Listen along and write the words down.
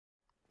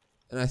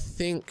And I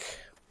think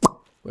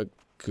we're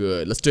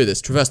good. Let's do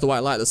this. Traverse the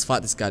white light. Let's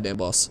fight this goddamn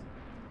boss.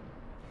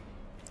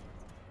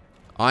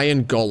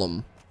 Iron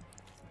Golem.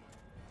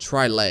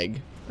 Try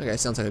leg. Okay,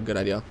 sounds like a good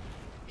idea.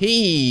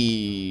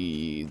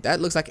 That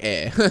looks like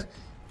air.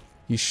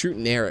 He's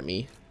shooting air at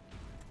me.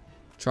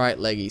 Try it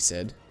leg, he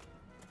said.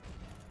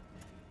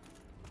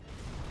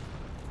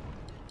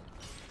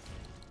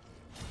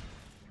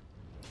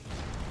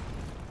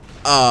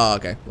 Oh,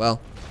 okay.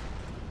 Well.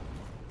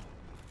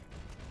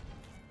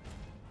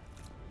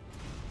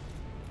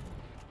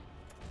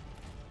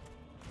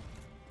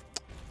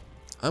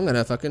 I'm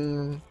gonna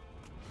fucking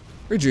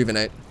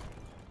rejuvenate.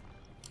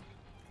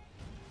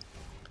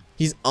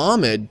 He's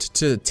armored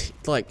to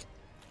like,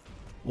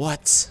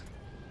 what?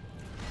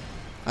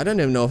 I don't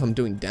even know if I'm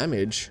doing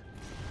damage.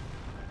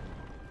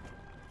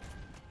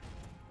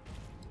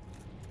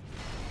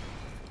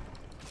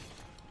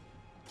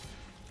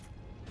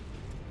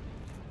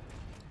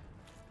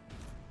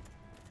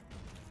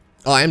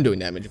 Oh, I am doing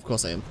damage. Of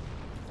course I am.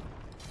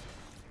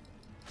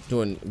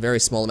 Doing very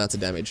small amounts of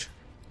damage.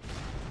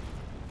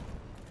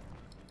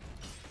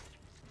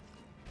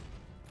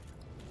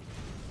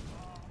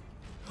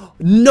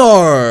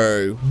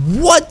 No!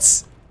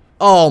 What?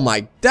 Oh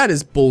my, that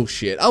is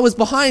bullshit. I was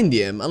behind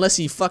him, unless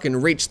he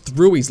fucking reached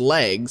through his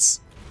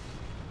legs.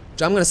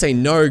 Which I'm gonna say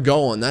no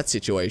go on that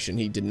situation.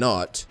 He did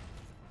not.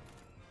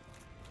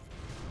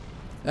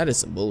 That is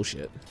some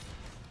bullshit.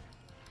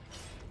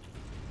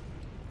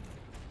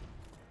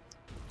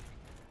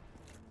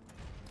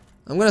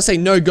 I'm gonna say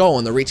no go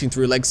on the reaching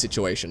through legs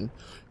situation.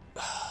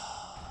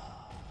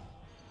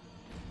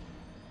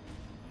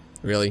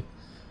 Really?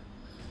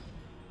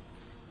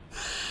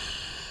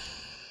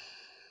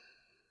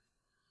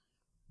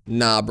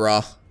 Nah,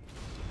 bruh.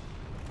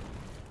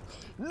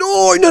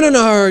 No, no, no,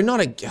 no, not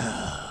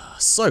a.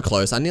 So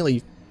close. I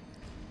nearly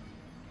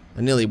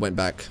went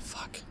back.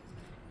 Fuck.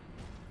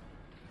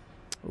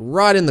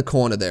 Right in the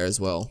corner there as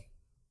well.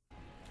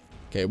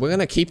 Okay, we're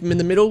gonna keep him in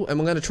the middle, and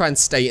we're gonna try and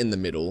stay in the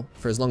middle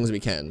for as long as we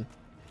can.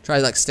 Try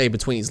to like stay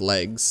between his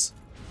legs.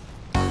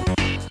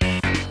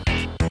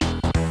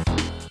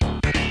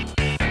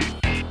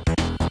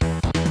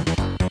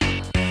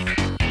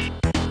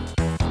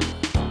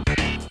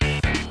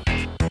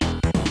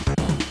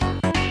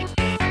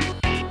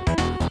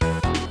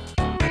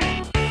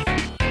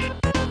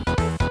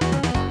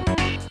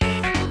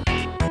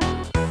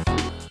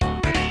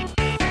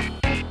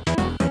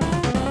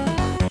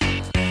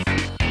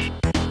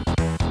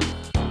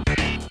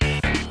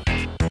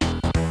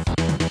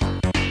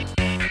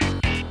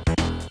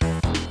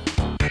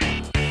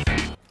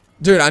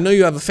 Dude, I know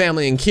you have a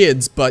family and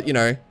kids, but, you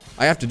know,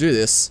 I have to do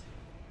this.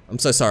 I'm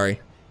so sorry.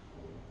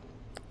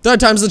 Third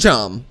time's the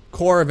charm.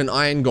 Core of an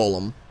iron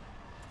golem.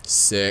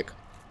 Sick.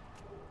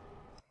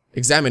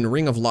 Examine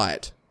ring of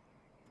light.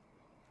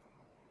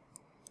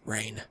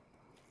 Rain.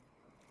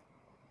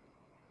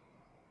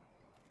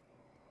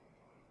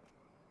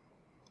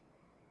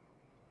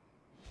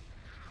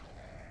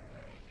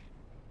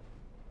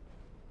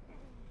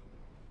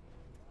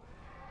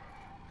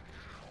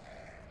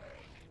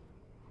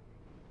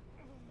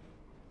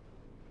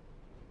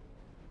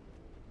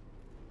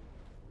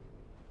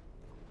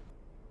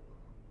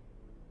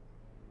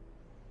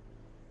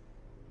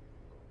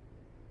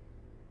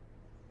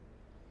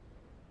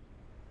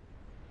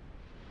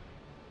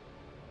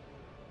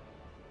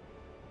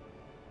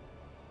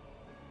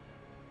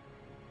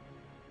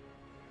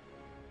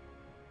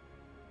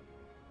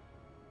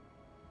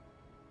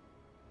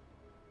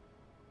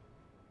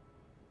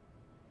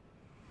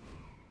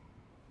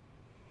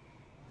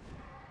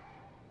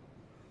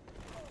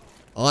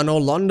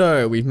 ANOR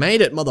LONDO, we've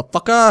made it,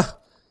 motherfucker!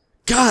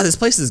 God, this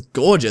place is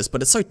gorgeous,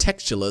 but it's so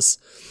textureless.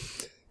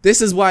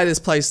 This is why this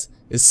place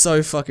is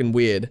so fucking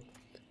weird.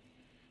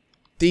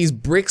 These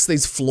bricks,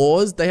 these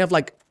floors, they have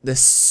like, they're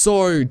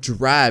so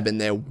drab and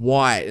they're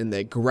white and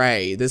they're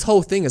grey. This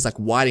whole thing is like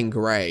white and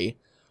grey,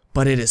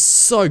 but it is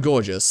so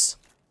gorgeous.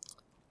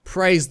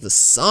 Praise the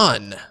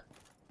sun!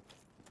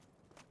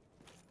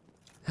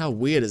 How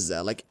weird is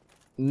that? Like,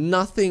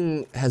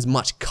 nothing has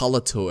much color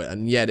to it,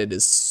 and yet it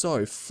is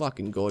so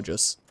fucking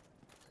gorgeous.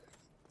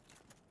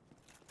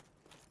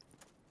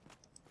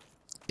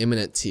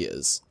 Imminent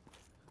tears.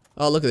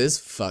 Oh, look at this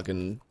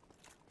fucking...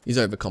 He's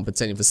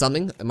overcompensating for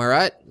something. Am I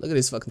right? Look at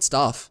his fucking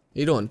stuff. How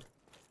you doing?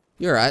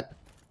 You alright?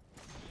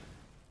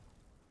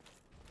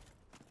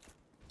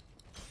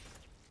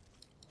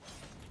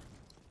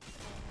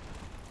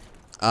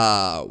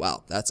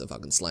 Wow. That's a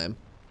fucking slam.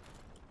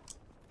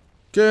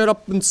 Get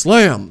up and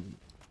slam!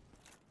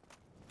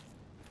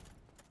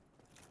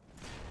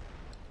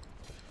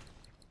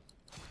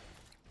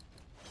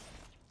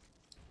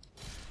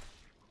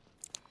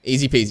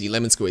 Easy peasy,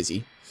 lemon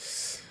squeezy.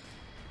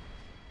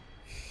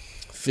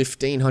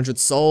 1,500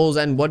 souls,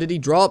 and what did he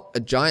drop? A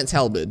giant's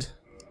halberd.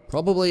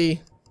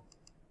 Probably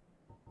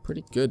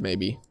pretty good,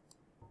 maybe.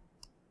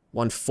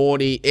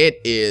 140.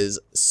 It is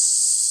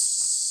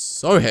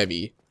so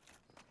heavy.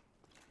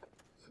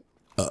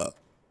 Oh,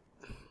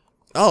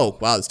 wow,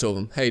 there's two of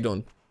them. How you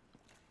doing?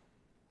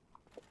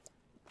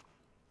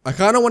 I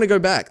kind of want to go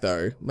back,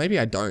 though. Maybe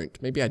I don't.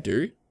 Maybe I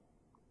do.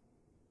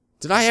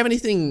 Did I have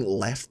anything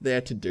left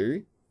there to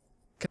do?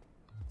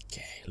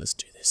 Okay, let's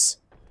do this.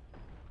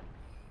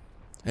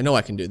 I know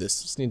I can do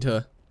this. Just need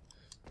to...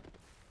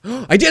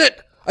 I did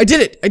it! I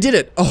did it! I did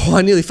it! Oh,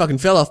 I nearly fucking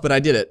fell off, but I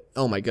did it.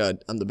 Oh my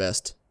god, I'm the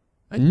best.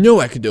 I knew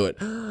I could do it.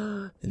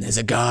 And there's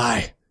a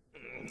guy.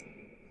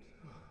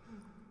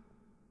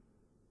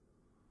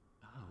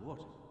 What?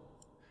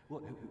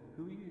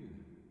 Who are you?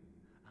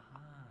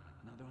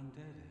 Another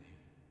undead, eh?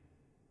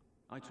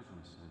 I took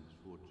my sense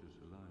fortress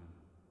alone,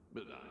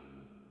 but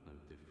I'm no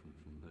different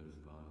from those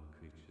vile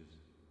creatures.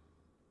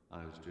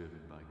 I was driven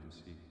by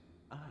conceit.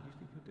 You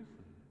think you're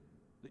different?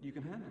 That you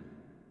can handle it?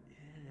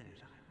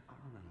 Yes, I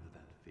remember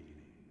that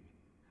feeling.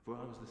 For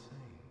I was the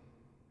same.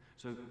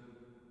 So,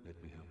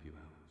 let me help you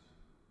out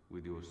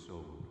with your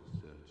soul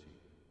searching.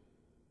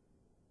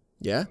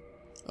 Yeah?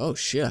 Oh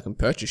shit, I can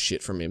purchase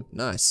shit from him.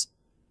 Nice.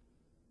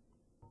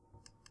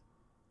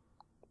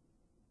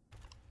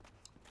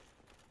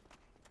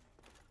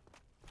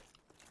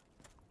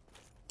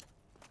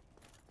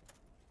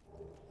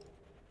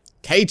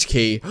 Cage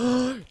key.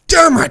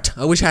 Damn it!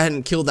 I wish I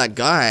hadn't killed that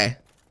guy.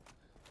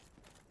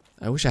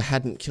 I wish I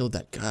hadn't killed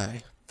that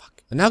guy.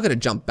 Fuck. I'm now gonna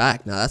jump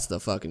back. Now that's the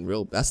fucking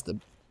real. That's the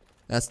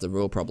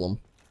real problem.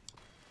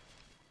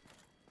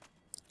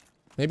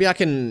 Maybe I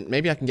can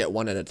get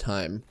one at a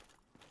time.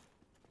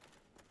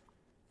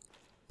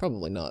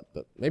 Probably not,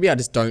 but maybe I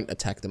just don't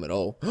attack them at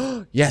all.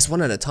 Yes,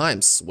 one at a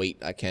time.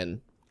 Sweet, I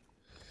can.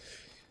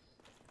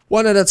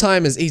 One at a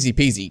time is easy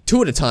peasy.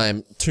 Two at a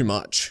time, too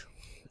much.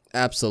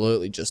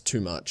 Absolutely just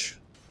too much.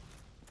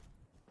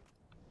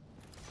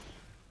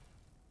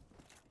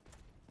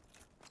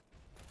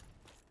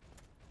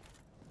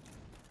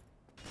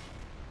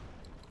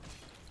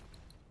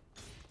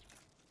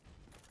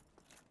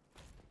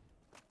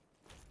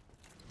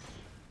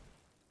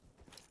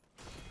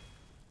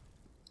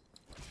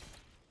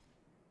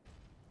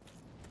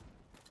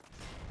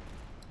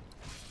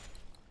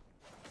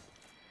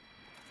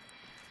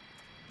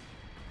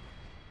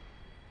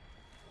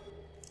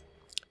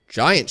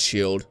 Giant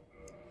shield?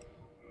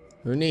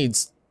 Who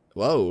needs...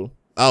 Whoa.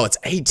 Oh, it's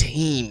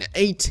 18.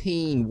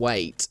 18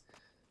 weight.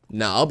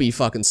 Nah, I'll be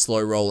fucking slow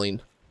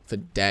rolling for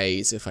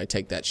days if I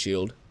take that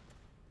shield.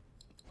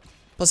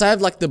 Plus I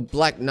have like the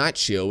Black Knight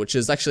shield, which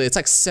is actually, it's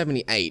like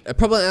 78. I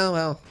probably, oh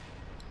well.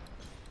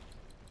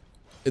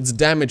 Its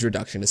damage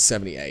reduction is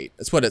 78.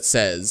 That's what it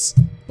says.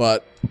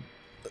 But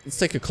let's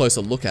take a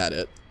closer look at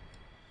it.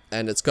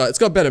 And it's got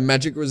better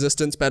magic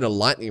resistance, better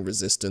lightning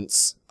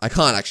resistance. I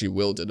can't actually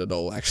wield it at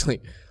all,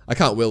 actually. I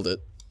can't wield it.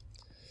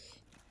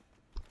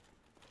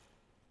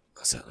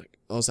 What's that like?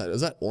 Oh, is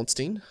that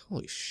Ornstein?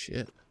 Holy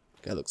shit.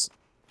 Guy looks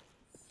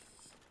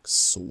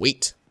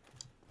sweet.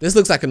 This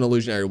looks like an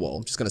illusionary wall,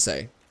 I'm just gonna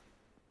say.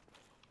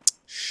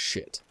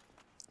 Shit.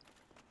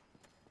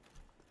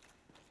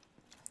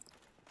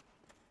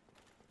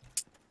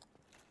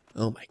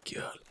 Oh my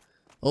god.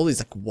 All these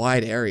like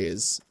wide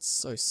areas. It's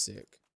so sick.